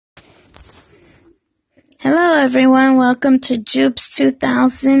Hello everyone, welcome to Jupe's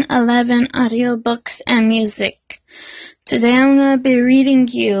 2011 audiobooks and music. Today I'm going to be reading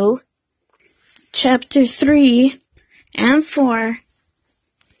you chapter 3 and 4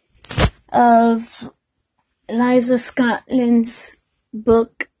 of Lisa Scotline's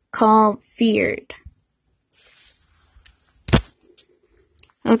book called Feared.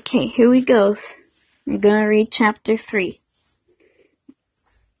 Okay, here we go. I'm going to read chapter 3.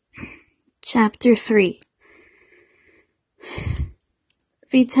 Chapter 3.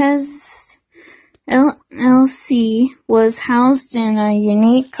 Vitesse LLC was housed in a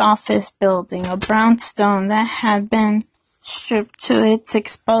unique office building, a brownstone that had been stripped to its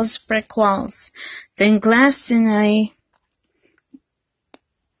exposed brick walls, then glassed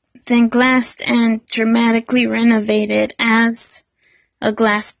and dramatically renovated as a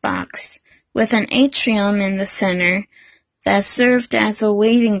glass box, with an atrium in the center that served as a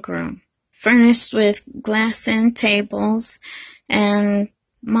waiting room, furnished with glass end tables and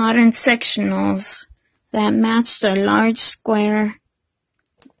modern sectionals that matched a large square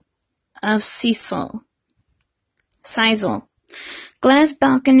of sisal. Glass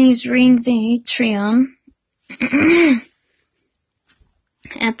balconies ringed the atrium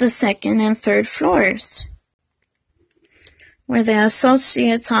at the second and third floors, where the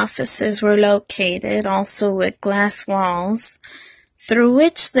associates' offices were located, also with glass walls through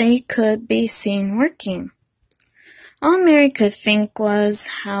which they could be seen working. All Mary could think was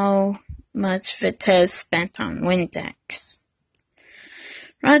how much Vitesse spent on Windex.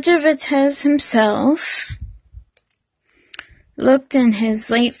 Roger Vitesse himself looked in his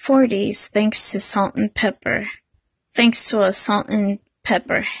late 40s thanks to a salt and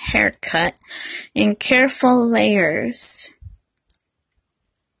pepper haircut in careful layers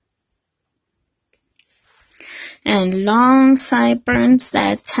and long sideburns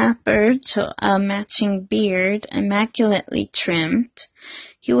that tapered to a matching beard, immaculately trimmed.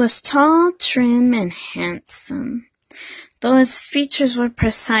 He was tall, trim, and handsome, though his features were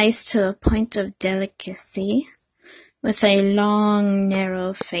precise to a point of delicacy, with a long,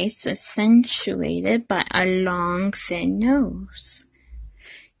 narrow face accentuated by a long, thin nose.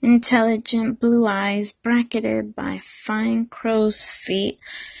 Intelligent blue eyes bracketed by fine crow's feet,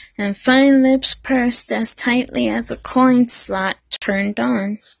 and fine lips pursed as tightly as a coin slot turned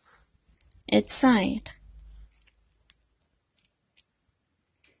on its side.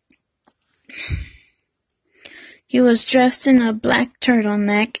 He was dressed in a black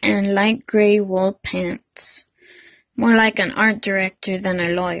turtleneck and light gray wool pants, more like an art director than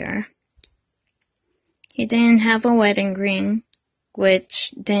a lawyer. He didn't have a wedding ring,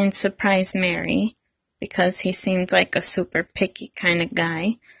 which didn't surprise Mary, because he seemed like a super picky kind of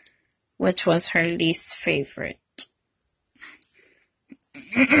guy, which was her least favorite.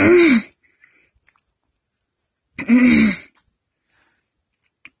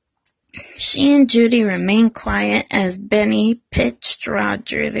 She and Judy remained quiet as Benny pitched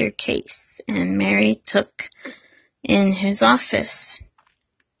Roger their case, and Mary took in his office,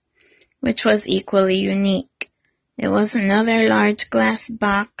 which was equally unique. It was another large glass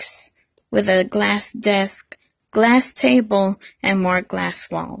box with a glass desk, glass table, and more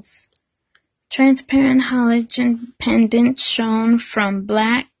glass walls. Transparent halogen pendants shone from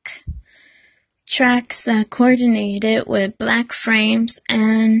black tracks that coordinated with black frames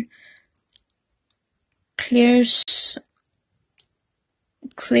and clear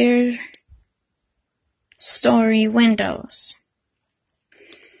story windows.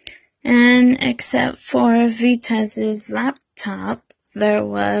 And except for Vitesse's laptop, there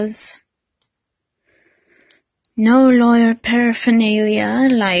was no lawyer paraphernalia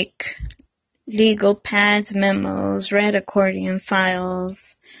like legal pads, memos, red accordion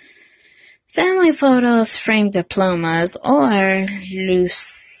files, family photos, framed diplomas, or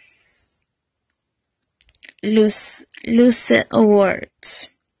lucid awards.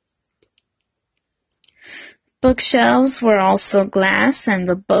 Bookshelves were also glass, and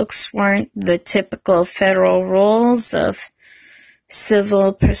the books weren't the typical federal rules of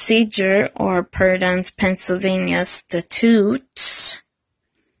civil procedure or Purdon's Pennsylvania statutes,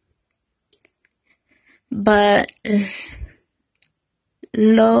 but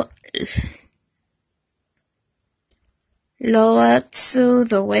Loatsu,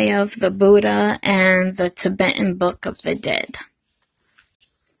 the Way of the Buddha, and the Tibetan Book of the Dead.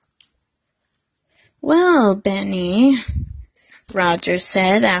 "Well, Benny," Roger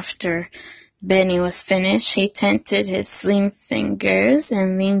said after Benny was finished. He tented his slim fingers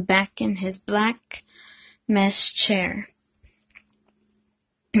and leaned back in his black mesh chair.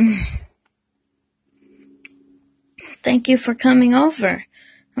 "Thank you for coming over.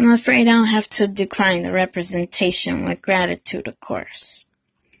 I'm afraid I'll have to decline the representation with gratitude, of course.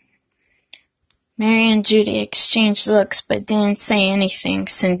 Mary and Judy exchanged looks but didn't say anything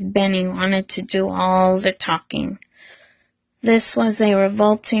since Benny wanted to do all the talking. This was a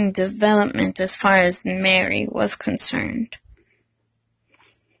revolting development as far as Mary was concerned.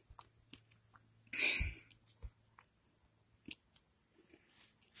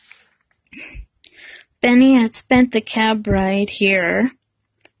 Benny had spent the cab ride here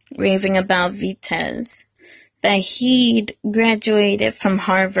raving about Vitez, that he'd graduated from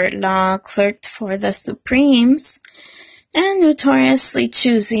Harvard Law, clerked for the Supremes, and notoriously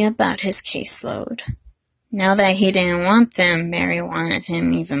choosy about his caseload. Now that he didn't want them, Mary wanted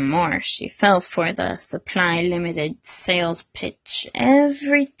him even more. She fell for the supply limited sales pitch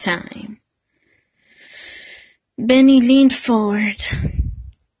every time. Benny leaned forward.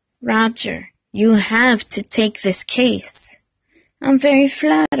 Roger, you have to take this case. I'm very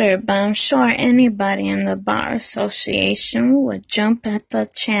flattered, but I'm sure anybody in the Bar Association would jump at the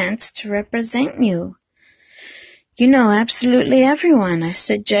chance to represent you. You know absolutely everyone. I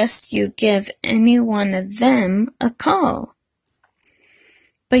suggest you give any one of them a call.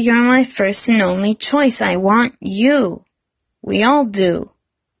 But you're my first and only choice. I want you. We all do.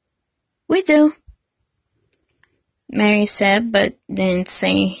 We do, Mary said, but didn't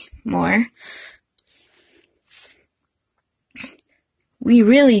say more. We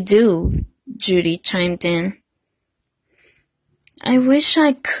really do, Judy chimed in. I wish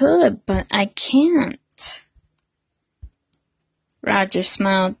I could, but I can't. Roger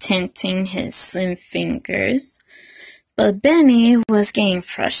smiled, tinting his slim fingers, but Benny was getting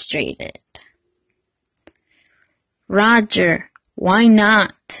frustrated. Roger, why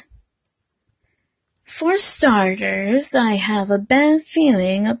not? For starters, I have a bad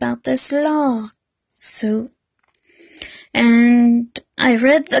feeling about this lawsuit. And I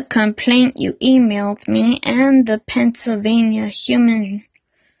read the complaint you emailed me and the Pennsylvania Human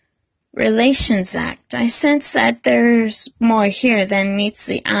Relations Act. I sense that there's more here than meets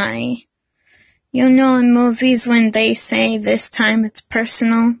the eye. You know in movies when they say this time it's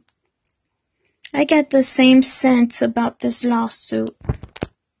personal? I get the same sense about this lawsuit.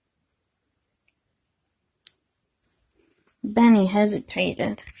 Benny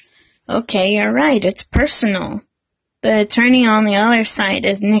hesitated. Okay, you're right, it's personal. The attorney on the other side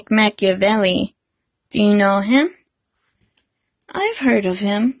is Nick Machiavelli. Do you know him? I've heard of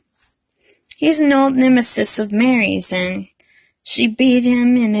him. He's an old nemesis of Mary's, and she beat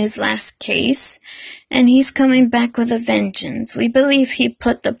him in his last case, and he's coming back with a vengeance. We believe he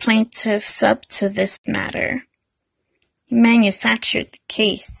put the plaintiffs up to this matter. He manufactured the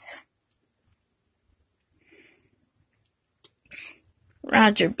case.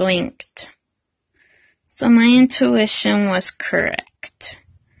 Roger blinked. So my intuition was correct.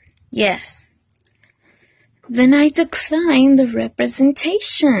 Yes. Then I decline the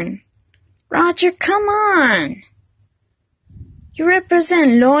representation. Roger, come on. You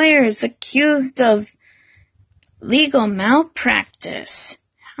represent lawyers accused of legal malpractice.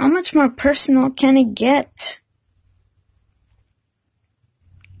 How much more personal can it get?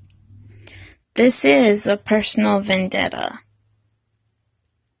 This is a personal vendetta.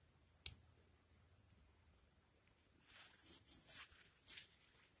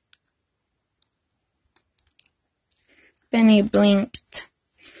 Benny blinked.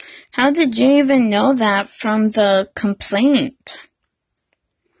 How did you even know that from the complaint?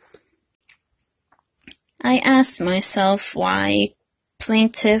 I asked myself why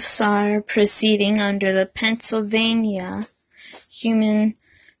plaintiffs are proceeding under the Pennsylvania Human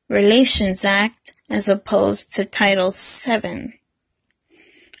Relations Act as opposed to Title VII.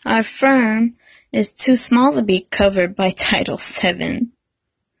 Our firm is too small to be covered by Title VII.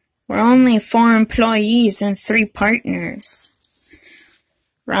 We're only 4 employees and 3 partners.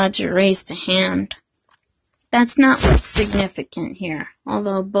 Roger raised a hand. That's not what's significant here,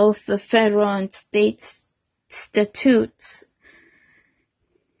 although both the federal and state statutes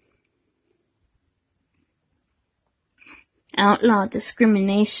outlaw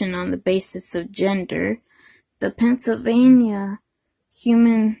discrimination on the basis of gender. The Pennsylvania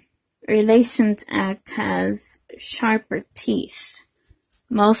Human Relations Act has sharper teeth,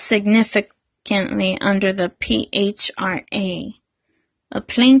 most significantly under the PHRA. A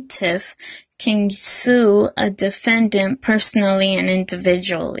plaintiff can sue a defendant personally and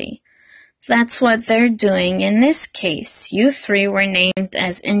individually. That's what they're doing in this case. You 3 were named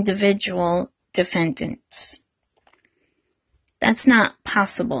as individual defendants. That's not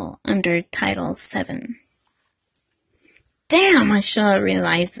possible under Title VII. Damn, I should have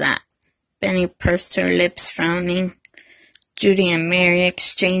realized that. Benny pursed her lips, frowning. Judy and Mary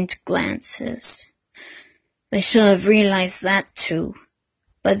exchanged glances. They should have realized that too,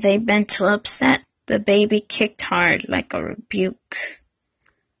 but they'd been too upset. The baby kicked hard like a rebuke.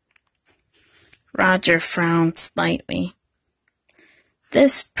 Roger frowned slightly.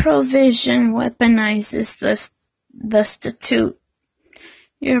 This provision weaponizes the statute.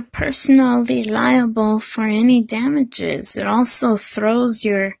 You're personally liable for any damages. It also throws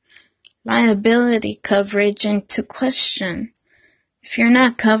your liability coverage into question. If you're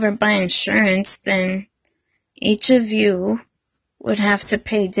not covered by insurance, then each of you would have to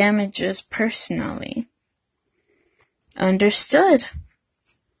pay damages personally. Understood.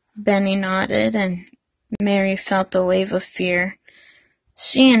 Benny nodded, and Mary felt a wave of fear.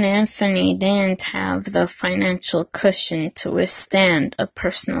 She and Anthony didn't have the financial cushion to withstand a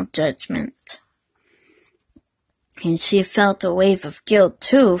personal judgment. And she felt a wave of guilt,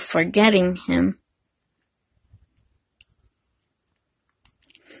 too, for getting him.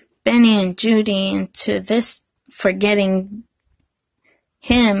 Benny and Judy into this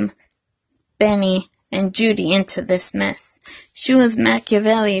mess. She was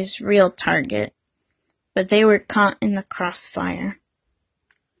Machiavelli's real target, but they were caught in the crossfire.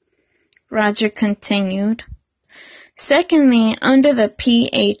 Roger continued. Secondly, under the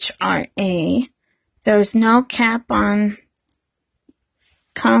PHRA, there's no cap on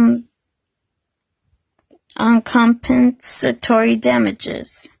compensatory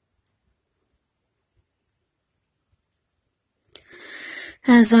damages.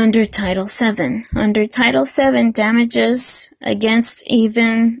 As under Title VII. Under Title VII, damages against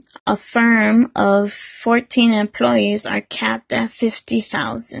even a firm of 14 employees are capped at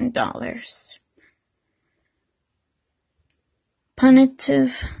 $50,000.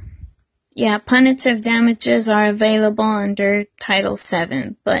 Punitive damages are available under Title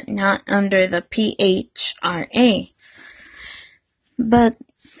VII, but not under the PHRA. But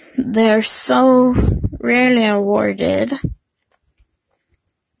they're so rarely awarded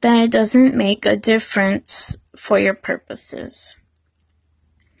that it doesn't make a difference for your purposes.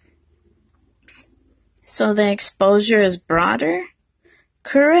 So the exposure is broader?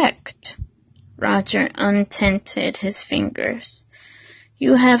 Correct. Roger untented his fingers.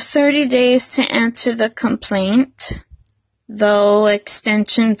 You have 30 days to answer the complaint. Though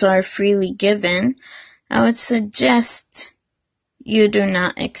extensions are freely given, I would suggest you do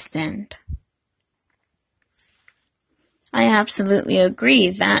not extend. I absolutely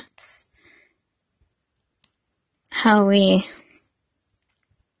agree. That's how we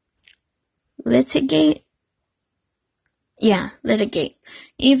litigate.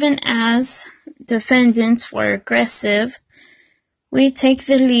 Even as defendants were aggressive, we take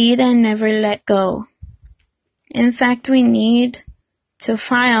the lead and never let go. In fact, we need to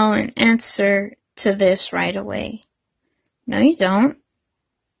file an answer to this right away. No, you don't.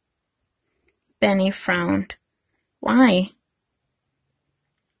 Benny frowned. Why?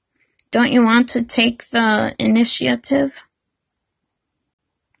 Don't you want to take the initiative?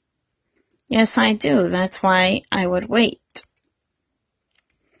 Yes, I do. That's why I would wait.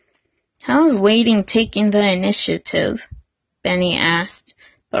 How is waiting taking the initiative? Benny asked,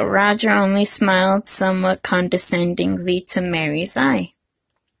 but Roger only smiled somewhat condescendingly to Mary's eye.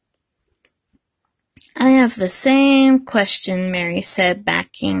 I have the same question, Mary said,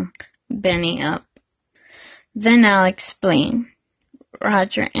 backing Benny up. Then I'll explain,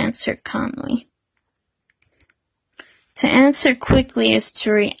 Roger answered calmly. To answer quickly is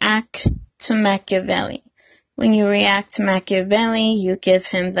to react to Machiavelli. When you react to Machiavelli, you give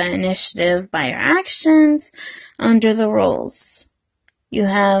him the initiative by your actions under the rules. You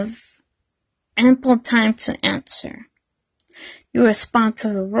have ample time to answer. You respond to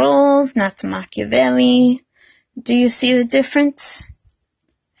the rules, not to Machiavelli. Do you see the difference?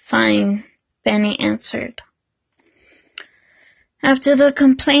 Fine, Benny answered. After the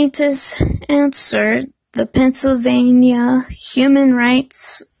complaint is answered, the Pennsylvania Human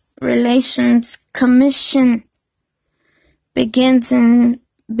Rights Relations Commission begins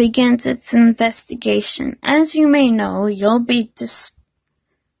its investigation. As you may know, you'll be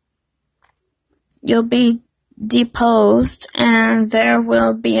deposed and there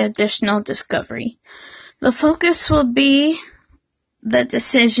will be additional discovery. The focus will be the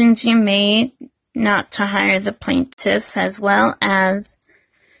decisions you made not to hire the plaintiffs, as well as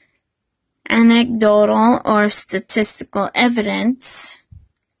anecdotal or statistical evidence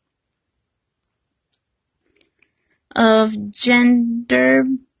of gender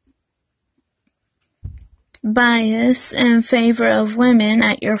bias in favor of women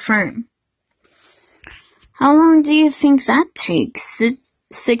at your firm. How long do you think that takes?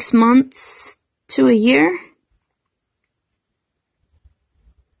 6 months to a year?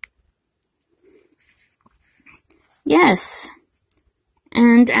 Yes,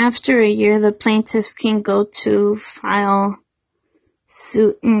 and after a year, the plaintiffs can go to file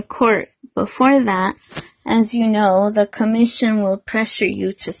suit in court. Before that, as you know, the commission will pressure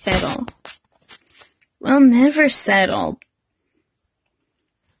you to settle. We'll never settle.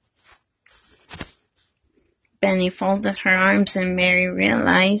 Benny folded her arms and Mary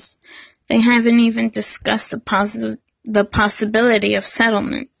realized they haven't even discussed the possibility of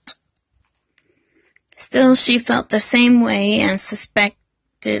settlement. Still, she felt the same way and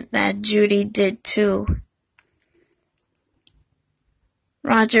suspected that Judy did too.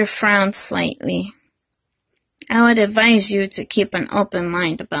 Roger frowned slightly. I would advise you to keep an open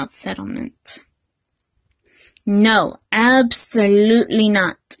mind about settlement. No, absolutely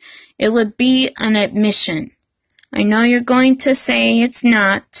not. It would be an admission. I know you're going to say it's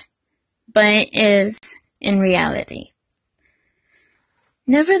not, but it is in reality.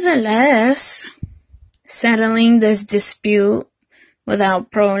 Nevertheless, settling this dispute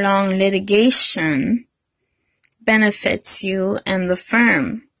without prolonged litigation benefits you and the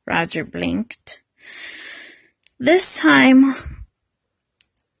firm, Roger blinked.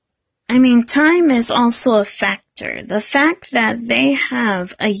 Time is also a factor. The fact that they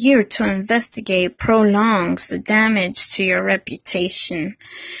have a year to investigate prolongs the damage to your reputation.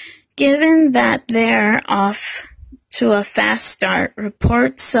 Given that they're off to a fast start,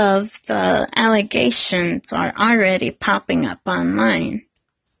 reports of the allegations are already popping up online.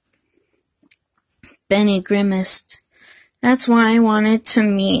 Benny grimaced. That's why I wanted to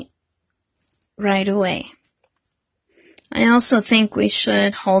meet right away. I also think we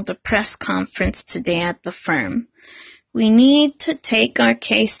should hold a press conference today at the firm. We need to take our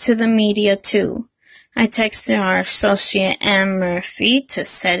case to the media too. I texted our associate Anne Murphy to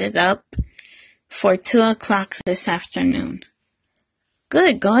set it up for 2:00 this afternoon.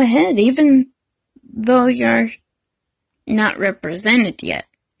 Good, go ahead, even though you're not represented yet.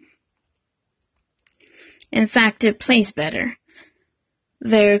 In fact, it plays better.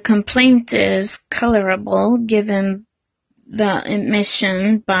 Their complaint is colorable given the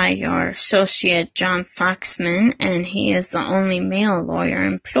admission by your associate John Foxman, and he is the only male lawyer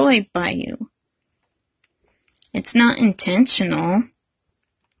employed by you. It's not intentional.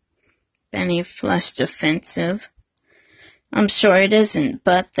 Benny flushed offensive. I'm sure it isn't,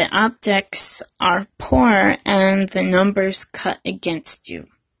 but the optics are poor and the numbers cut against you.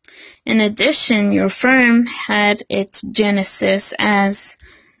 In addition, your firm had its genesis as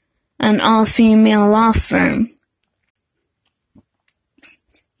an all-female law firm.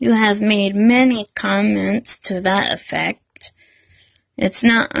 You have made many comments to that effect. It's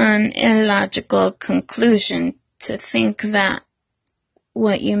not an illogical conclusion to think that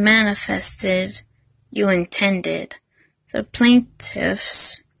what you manifested, you intended. The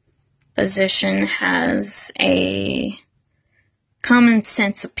plaintiff's position has a common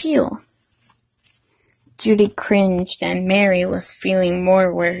sense appeal. Judy cringed and Mary was feeling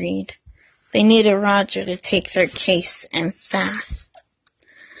more worried. They needed Roger to take their case and fast.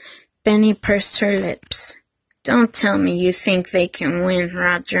 Benny pursed her lips. Don't tell me you think they can win,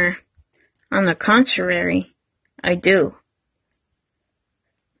 Roger. On the contrary, I do.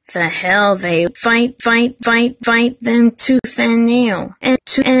 The hell they fight them tooth and nail.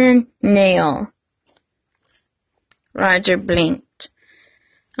 Roger blinked.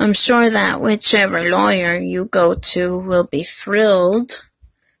 I'm sure that whichever lawyer you go to will be thrilled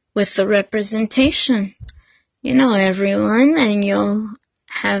with the representation. You know everyone and you'll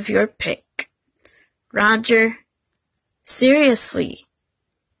have your pick. Roger, seriously.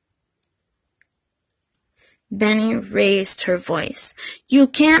 Benny raised her voice. You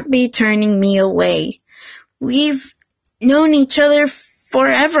can't be turning me away. We've known each other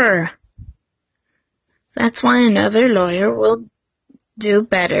forever. That's why another lawyer will do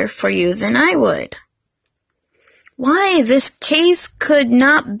better for you than I would. Why, this case could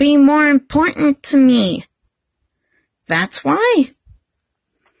not be more important to me. That's why.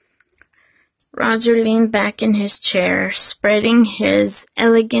 Roger leaned back in his chair, spreading his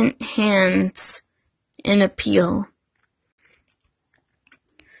elegant hands in appeal.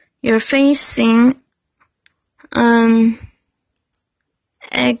 You're facing an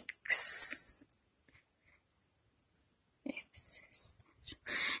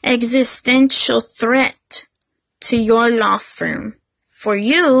existential threat to your law firm. For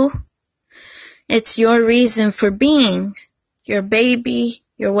you, it's your reason for being, your baby,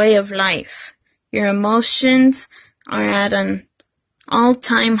 your way of life. Your emotions are at an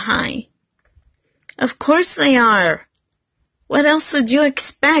all-time high. Of course they are. What else would you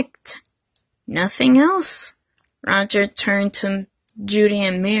expect? Nothing else. Roger turned to Judy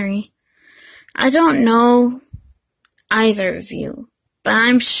and Mary. I don't know either of you, but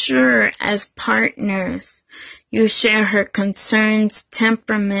I'm sure as partners you share her concerns,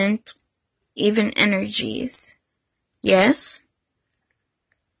 temperament, even energies. Yes?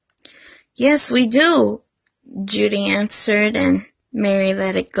 Yes, we do, Judy answered, and Mary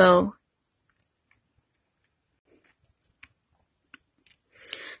let it go.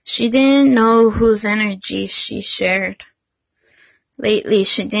 She didn't know whose energy she shared. Lately,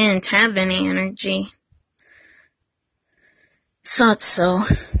 she didn't have any energy. Thought so.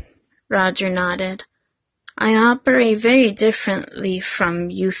 Roger nodded. I operate very differently from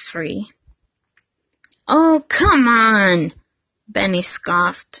you three. Oh, come on, Benny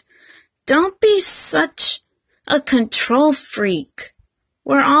scoffed. Don't be such a control freak.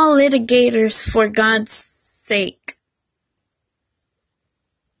 We're all litigators, for God's sake.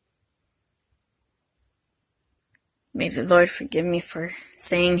 May the Lord forgive me for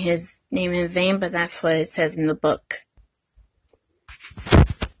saying his name in vain, but that's what it says in the book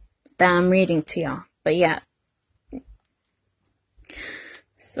that I'm reading to y'all. But yeah.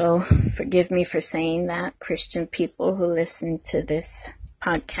 So forgive me for saying that, Christian people who listen to this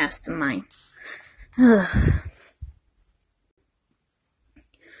podcast of mine.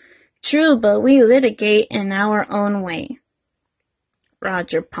 True, but we litigate in our own way.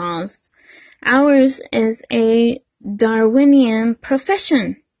 Roger paused. Ours is a Darwinian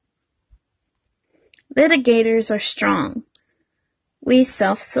profession. Litigators are strong. We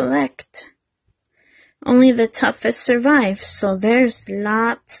self-select. Only the toughest survive, so there's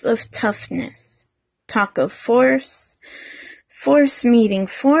lots of toughness. Talk of force meeting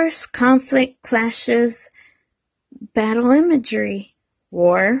force, conflict, clashes, battle imagery,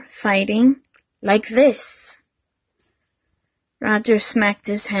 war, fighting, like this. Roger smacked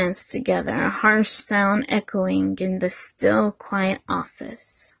his hands together, a harsh sound echoing in the still, quiet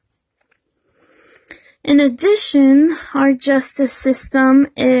office. In addition, our justice system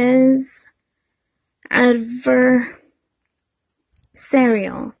is adversarial.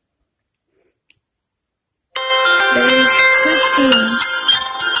 There's two teams.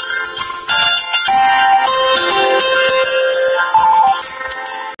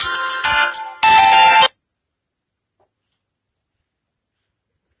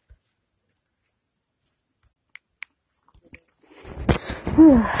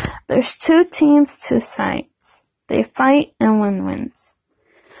 There's two teams, two sides. They fight and one wins.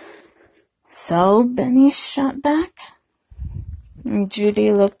 So, Benny shot back. And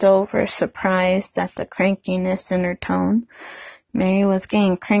Judy looked over, surprised at the crankiness in her tone. Mary was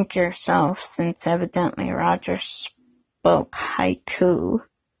getting cranky herself, since evidently Roger spoke haiku.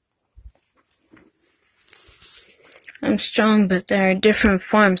 I'm strong, but there are different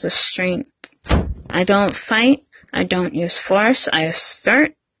forms of strength. I don't fight. I don't use force. I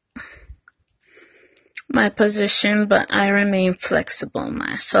assert my position, but I remain flexible.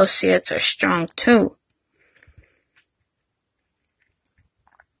 My associates are strong too.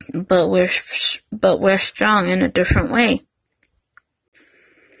 But we're strong in a different way.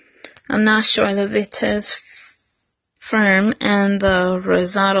 I'm not sure the Vitez firm and the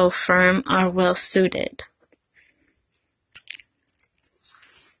Rosado firm are well suited.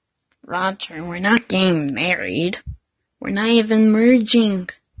 Roger, we're not getting married. We're not even merging.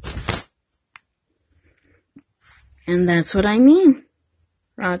 And that's what I mean.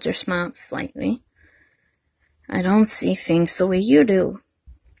 Roger smiled slightly. I don't see things the way you do.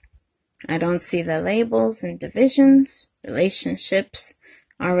 I don't see the labels and divisions. Relationships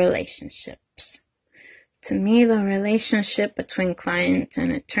are relationships. To me, the relationship between client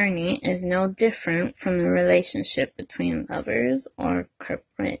and attorney is no different from the relationship between lovers or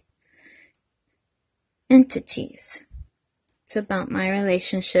corporate entities. It's about my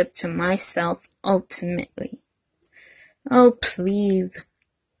relationship to myself ultimately. Oh, please,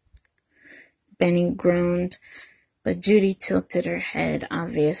 Benny groaned, but Judy tilted her head,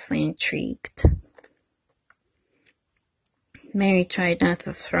 obviously intrigued. Mary tried not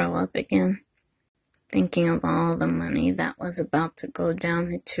to throw up again, thinking of all the money that was about to go down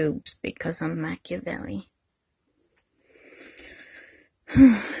the tubes because of Machiavelli.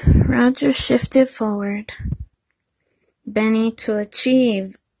 Roger shifted forward. Benny, to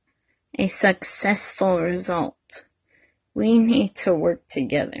achieve a successful result, we need to work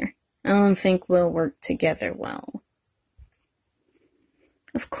together. I don't think we'll work together well.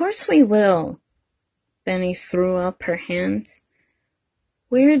 Of course we will. Benny threw up her hands.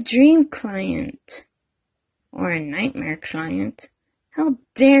 We're a dream client. Or a nightmare client. How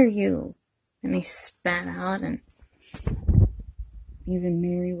dare you? And he spat out, and even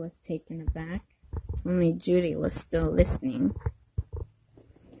Mary was taken aback. Only Judy was still listening.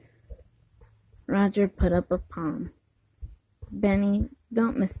 Roger put up a palm. Benny,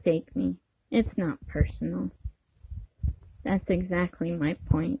 don't mistake me. It's not personal. That's exactly my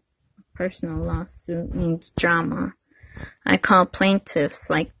point. A personal lawsuit means drama. I call plaintiffs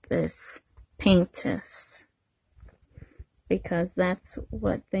like this paintiffs because that's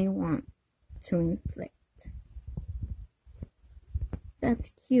what they want to inflict.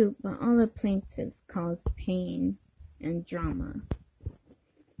 That's cute, but all the plaintiffs cause pain and drama.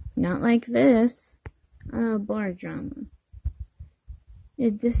 Not like this. I abhor drama.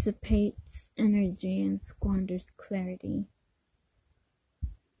 It dissipates energy and squanders clarity.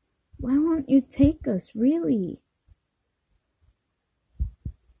 Why won't you take us, really?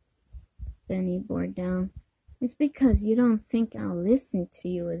 Benny bore down. It's because you don't think I'll listen to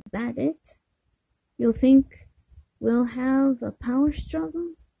you, is that it? You'll think we'll have a power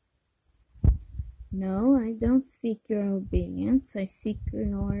struggle? No, I don't seek your obedience. I seek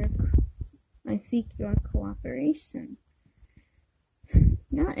your cooperation.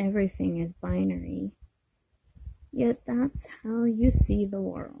 Not everything is binary. Yet that's how you see the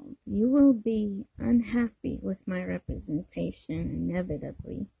world. You will be unhappy with my representation,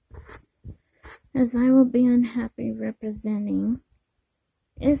 inevitably. As I will be unhappy representing,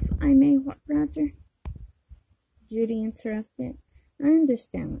 if I may, Roger? Judy interrupted. I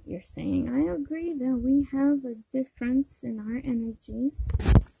understand what you're saying. I agree that we have a difference in our energies.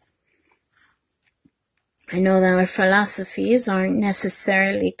 I know that our philosophies aren't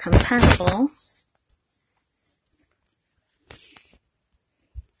necessarily compatible.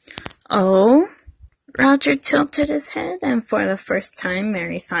 Oh? Roger tilted his head, and for the first time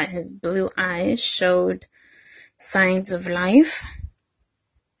Mary thought his blue eyes showed signs of life.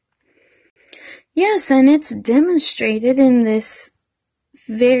 Yes, and it's demonstrated in this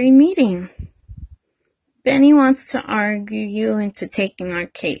very meeting. Benny wants to argue you into taking our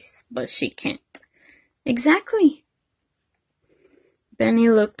case, but she can't. Exactly. Benny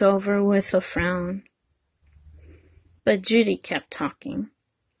looked over with a frown, but Judy kept talking.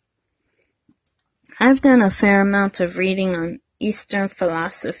 I've done a fair amount of reading on Eastern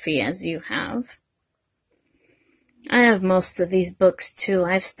philosophy, as you have. I have most of these books, too.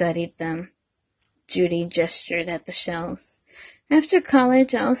 I've studied them. Judy gestured at the shelves. After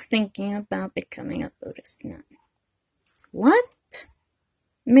college, I was thinking about becoming a Buddhist nun. What?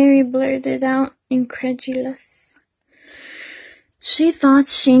 Mary blurted out, incredulous. She thought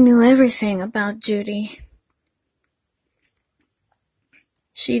she knew everything about Judy.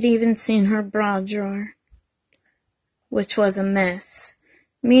 She'd even seen her bra drawer, which was a mess.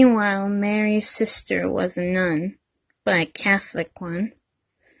 Meanwhile, Mary's sister was a nun, but a Catholic one,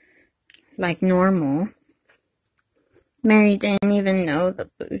 like normal. Mary didn't even know the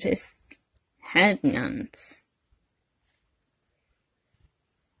Buddhists had nuns.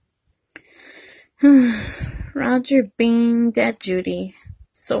 Roger beamed at Judy.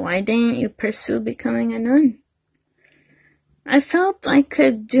 So why didn't you pursue becoming a nun? I felt I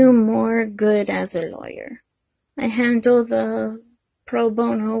could do more good as a lawyer. I handle the pro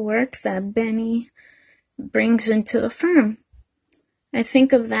bono work that Benny brings into the firm. I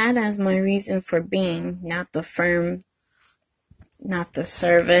think of that as my reason for being, not the firm, not the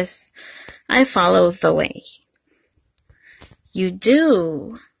service. I follow the way. You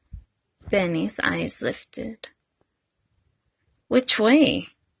do? Benny's eyes lifted. Which way?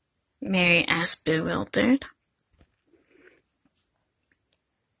 Mary asked, bewildered.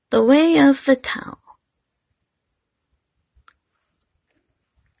 The way of the Tao.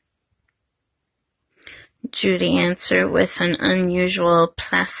 Judy answered with an unusual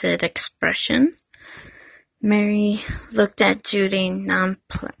placid expression. Mary looked at Judy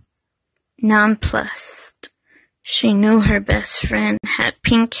nonplussed. She knew her best friend had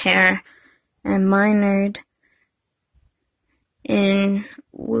pink hair and minored in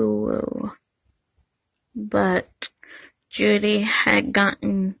woo-woo. But Judy had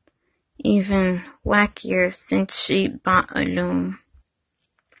gotten even wackier since she bought a loom.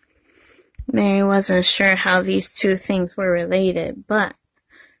 Mary wasn't sure how these two things were related, but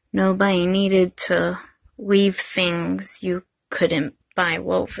nobody needed to weave things you couldn't buy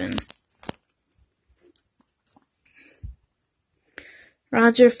woven.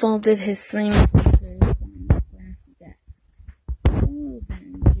 Roger folded his slim scissors on the glass desk. Oh,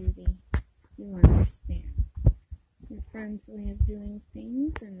 then, Judy, you understand. Your friend's way of doing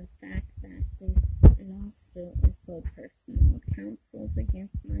things and the fact that this lawsuit is so personal counsels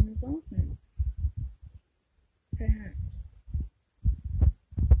against my involvement. Perhaps.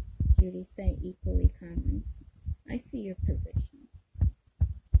 Judy said equally calmly. I see your position.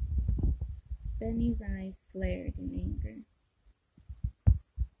 Benny's eyes flared in anger.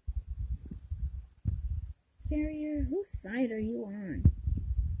 carrier? Whose side are you on?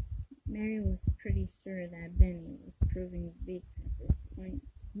 Mary was pretty sure that Benny was proving weak at this point.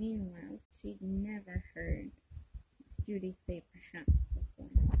 Meanwhile, she'd never heard Judy say perhaps before.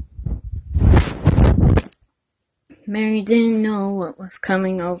 Mary didn't know what was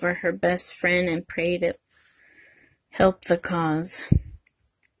coming over her best friend and prayed it help the cause.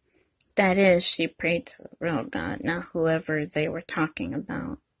 That is, she prayed to the real God, not whoever they were talking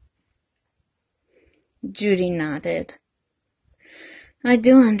about. Judy nodded. I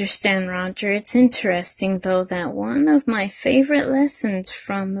do understand, Roger. It's interesting, though, that one of my favorite lessons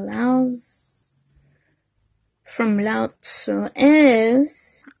from Lao Tzu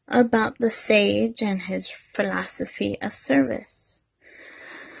is about the sage and his philosophy of service.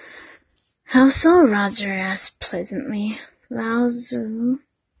 How so? Roger asked pleasantly. Lao Tzu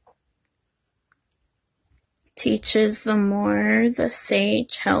teaches the more the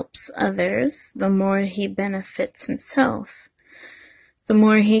sage helps others, the more he benefits himself. The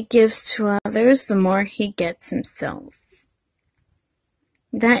more he gives to others, the more he gets himself.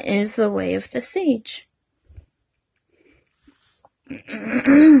 That is the way of the sage.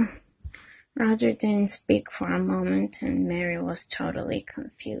 Roger didn't speak for a moment, and Mary was totally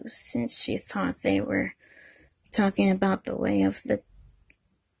confused, since she thought they were talking about the way of the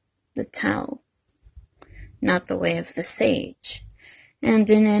Tao, not the way of the sage. And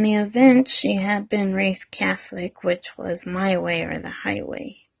in any event, she had been raised Catholic, which was my way or the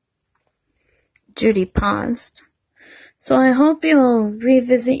highway. Judy paused. So I hope you'll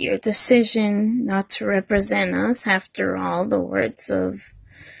revisit your decision not to represent us. After all, the words of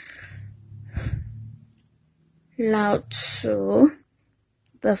Lao Tzu,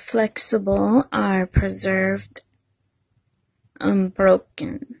 the flexible are preserved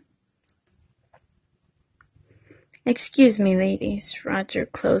unbroken. Excuse me, ladies. Roger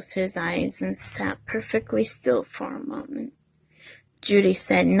closed his eyes and sat perfectly still for a moment. Judy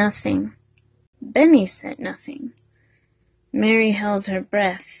said nothing. Benny said nothing. Mary held her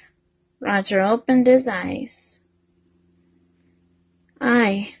breath. Roger opened his eyes.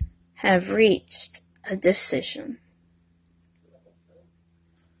 I have reached a decision.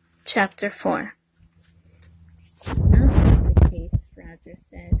 Chapter 4. Now that's the case, Roger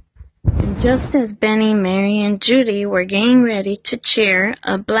said. And just as Benny, Mary, and Judy were getting ready to cheer,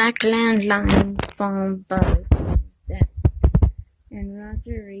 a black landline phone buzzed on his desk, and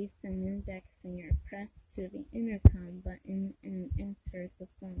Roger raised an index finger, pressed to the intercom button, and answered the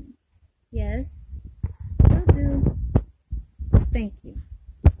phone. Yes? Will do. Thank you,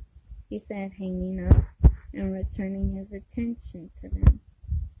 he said, hanging up and returning his attention to them.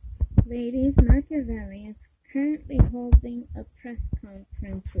 Ladies, Machiavelli is currently holding a press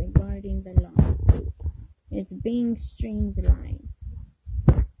conference regarding the lawsuit. It's being streamed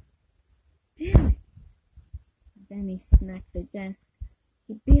live. Damn it! Benny smacked the desk.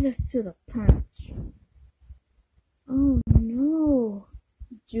 He beat us to the punch. Oh no,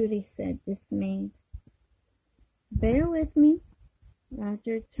 Judy said, dismayed. Bear with me.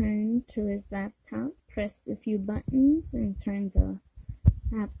 Roger turned to his laptop, pressed a few buttons, and turned the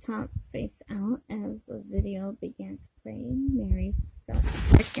laptop face out. As the video began to play, Mary felt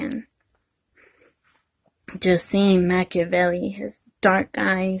stricken. Just seeing Machiavelli, his dark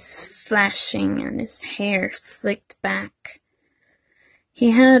eyes flashing and his hair slicked back.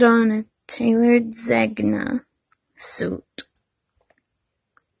 He had on a tailored Zegna suit.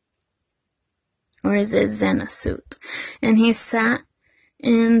 Or is it Zena suit? And he sat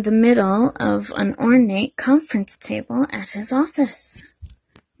in the middle of an ornate conference table at his office.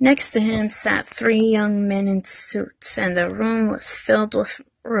 Next to him sat 3 young men in suits, and the room was filled with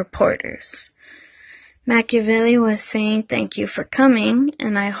reporters. Machiavelli was saying, "Thank you for coming,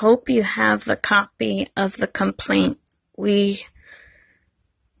 and I hope you have the copy of the complaint we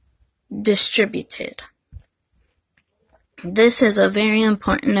distributed. This is a very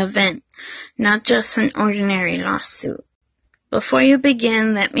important event, not just an ordinary lawsuit. Before you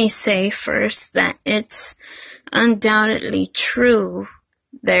begin, let me say first that it's undoubtedly true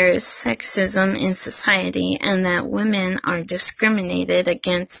there is sexism in society and that women are discriminated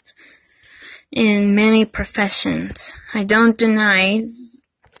against in many professions. I don't deny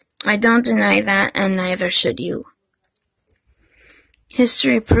that, and neither should you.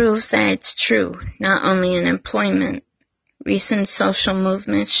 History proves that it's true, not only in employment. Recent social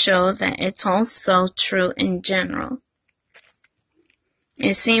movements show that it's also true in general.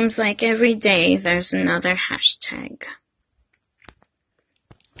 It seems like every day there's another hashtag."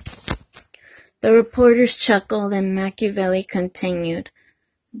 The reporters chuckled and Machiavelli continued,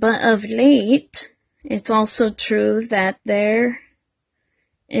 "But of late, it's also true that there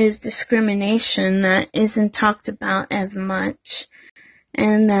is discrimination that isn't talked about as much,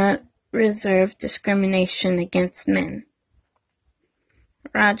 and that reserved discrimination against men.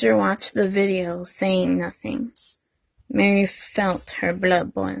 Roger watched the video, saying nothing. Mary felt her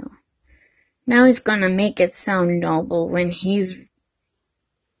blood boil. Now he's gonna make it sound noble when he's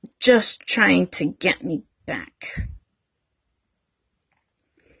just trying to get me back.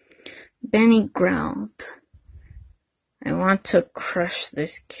 Benny growled. I want to crush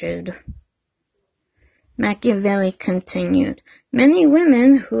this kid. Machiavelli continued. Many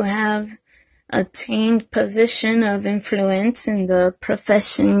women who have attained position of influence in the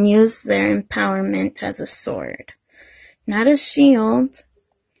profession use their empowerment as a sword, not a shield,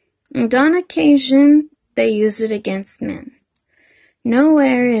 and on occasion they use it against men.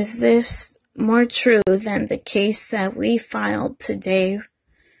 Nowhere is this more true than the case that we filed today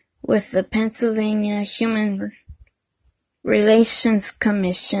with the Pennsylvania Human Relations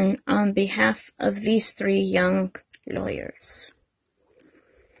Commission on behalf of these 3 young lawyers.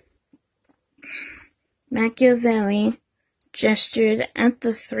 Machiavelli gestured at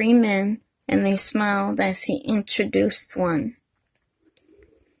the 3 men, and they smiled as he introduced one.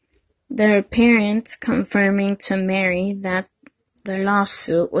 Their appearance confirming to Mary that the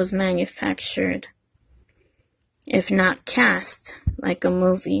lawsuit was manufactured, if not cast, like a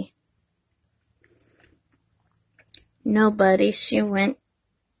movie. Nobody she went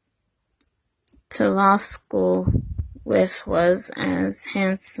to law school with was as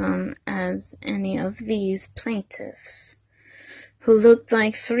handsome as any of these plaintiffs, who looked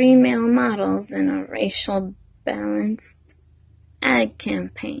like 3 male models in a racial balanced ad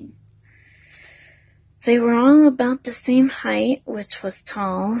campaign. They were all about the same height, which was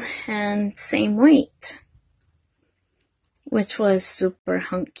tall, and same weight, which was super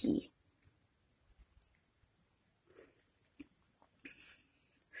hunky.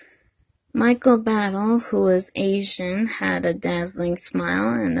 Michael Battle, who was Asian, had a dazzling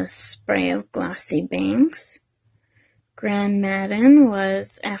smile and a spray of glossy bangs. Graham Madden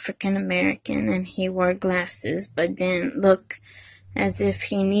was African American, and he wore glasses but didn't look as if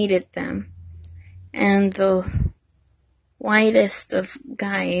he needed them. And the whitest of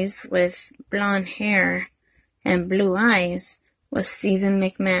guys with blonde hair and blue eyes was Stephen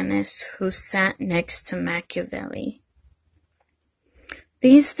McManus, who sat next to Machiavelli.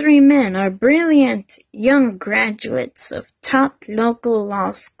 These 3 men are brilliant young graduates of top local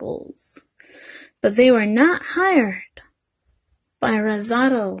law schools, but they were not hired by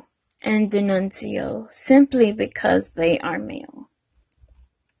Rosado and D'Annunzio simply because they are male.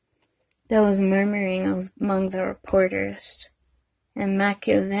 There was murmuring among the reporters, and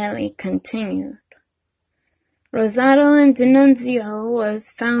Machiavelli continued. Rosado and D'Annunzio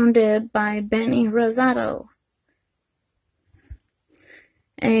was founded by Benny Rosado,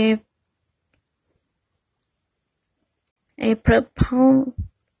 a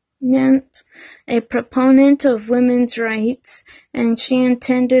proponent of women's rights, and she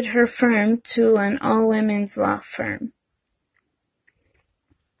intended her firm to an all-women's law firm.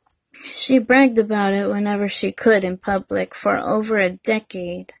 She bragged about it whenever she could in public for over a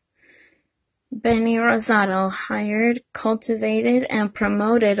decade. Benny Rosado hired, cultivated, and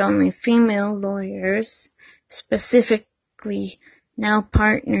promoted only female lawyers, specifically now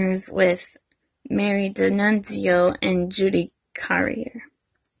partners with Mary D'Annunzio and Judy Carrier,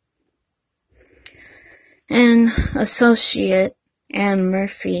 and associate Anne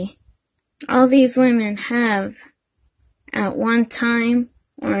Murphy. All these women have, at one time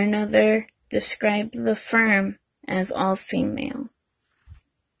or another, described the firm as all female.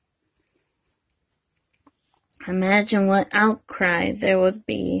 Imagine what outcry there would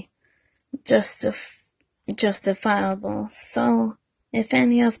be justifiable. So, if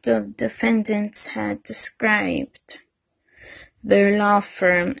any of the defendants had described their law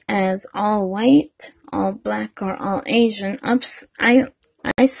firm as all white, all black, or all Asian, I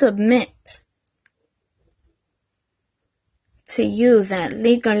submit to you that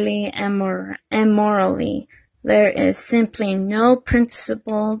legally and morally there is simply no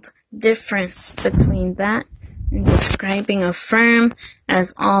principled difference between that and describing a firm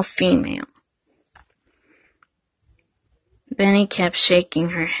as all female. Benny kept shaking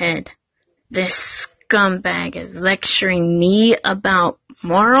her head. This scumbag is lecturing me about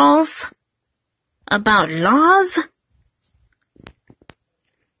morals? About laws?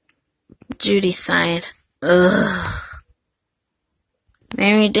 Judy sighed. Ugh.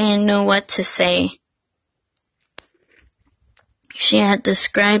 Mary didn't know what to say. She had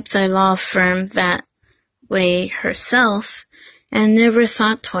described their law firm that way herself and never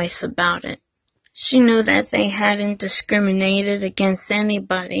thought twice about it. She knew that they hadn't discriminated against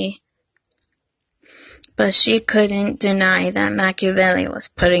anybody, but she couldn't deny that Machiavelli was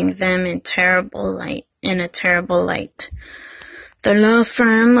putting them in a terrible light. The law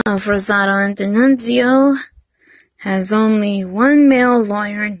firm of Rosato and D'Annunzio has only one male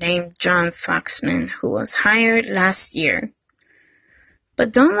lawyer named John Foxman, who was hired last year.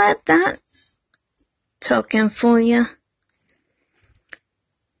 But don't let that token fool you,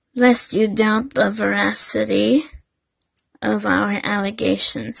 lest you doubt the veracity of our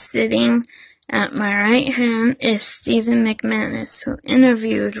allegations. Sitting at my right hand is Stephen McManus, who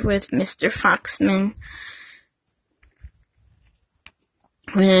interviewed with Mr. Foxman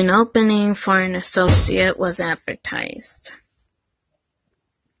when an opening for an associate was advertised.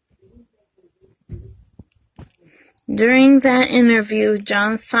 During that interview,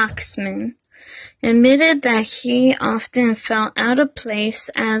 John Foxman admitted that he often felt out of place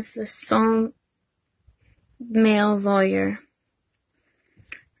as the sole male lawyer.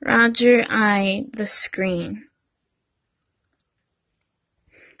 Roger eyed the screen.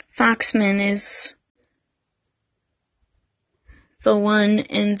 Foxman is the one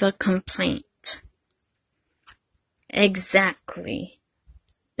in the complaint. Exactly.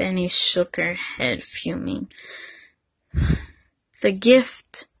 Benny shook her head, fuming. The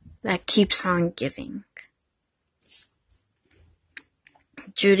gift that keeps on giving.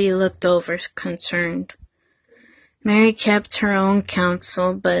 Judy looked over, concerned. Mary kept her own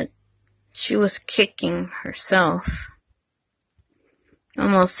counsel, but she was kicking herself,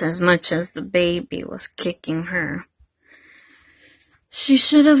 almost as much as the baby was kicking her. She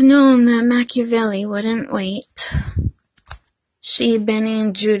should have known that Machiavelli wouldn't wait. She, Benny,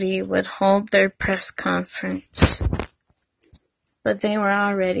 and Judy would hold their press conference, but they were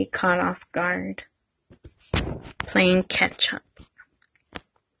already caught off guard, playing catch-up.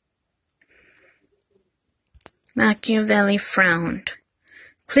 Machiavelli frowned.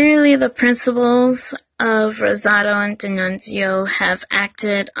 Clearly the principals of Rosato and D'Annunzio have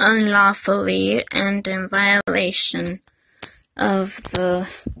acted unlawfully and in violation of the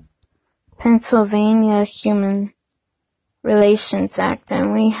Pennsylvania Human Relations Act,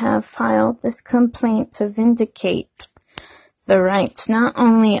 and we have filed this complaint to vindicate the rights not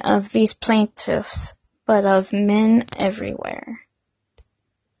only of these plaintiffs, but of men everywhere.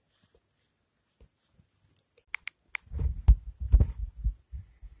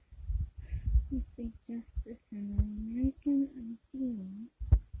 We seek justice and an American ideal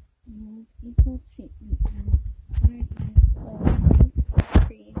of equal treatment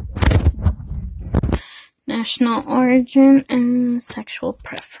national origin and sexual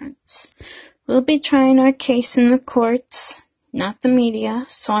preference. We'll be trying our case in the courts, not the media,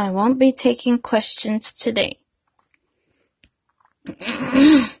 so I won't be taking questions today.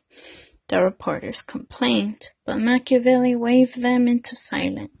 The reporters complained, but Machiavelli waved them into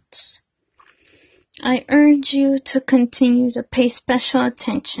silence. I urge you to continue to pay special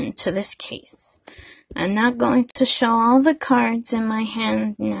attention to this case. I'm not going to show all the cards in my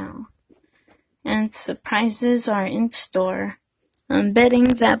hand now, and surprises are in store. I'm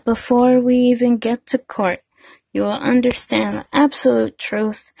betting that before we even get to court, you will understand the absolute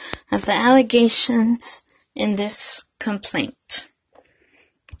truth of the allegations in this complaint.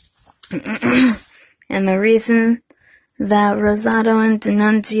 And the reason that Rosato and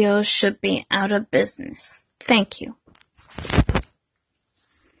D'Annunzio should be out of business. Thank you.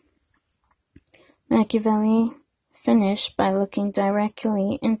 Machiavelli finished by looking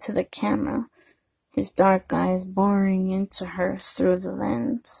directly into the camera, his dark eyes boring into her through the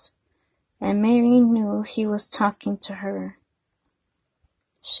lens. And Mary knew he was talking to her.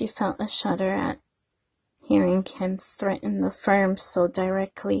 She felt a shudder at hearing him threaten the firm so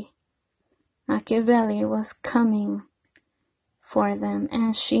directly. Machiavelli was coming for them,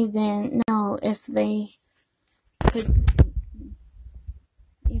 and she didn't know if they could,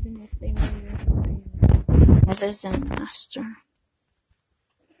 even if they were the Zen master.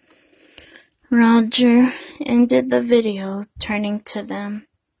 Roger ended the video, turning to them.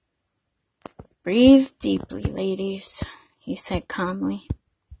 Breathe deeply, ladies, he said calmly.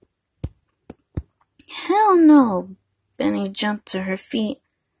 Hell no, Benny jumped to her feet.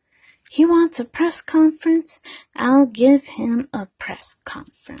 He wants a press conference? I'll give him a press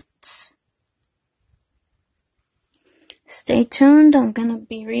conference. Stay tuned, I'm gonna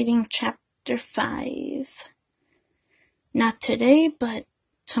be reading chapter 5. Not today, but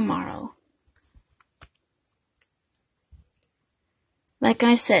tomorrow. Like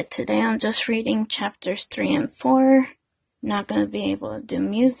I said, today I'm just reading chapters 3 and 4. Not gonna be able to do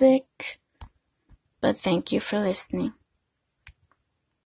music, but thank you for listening.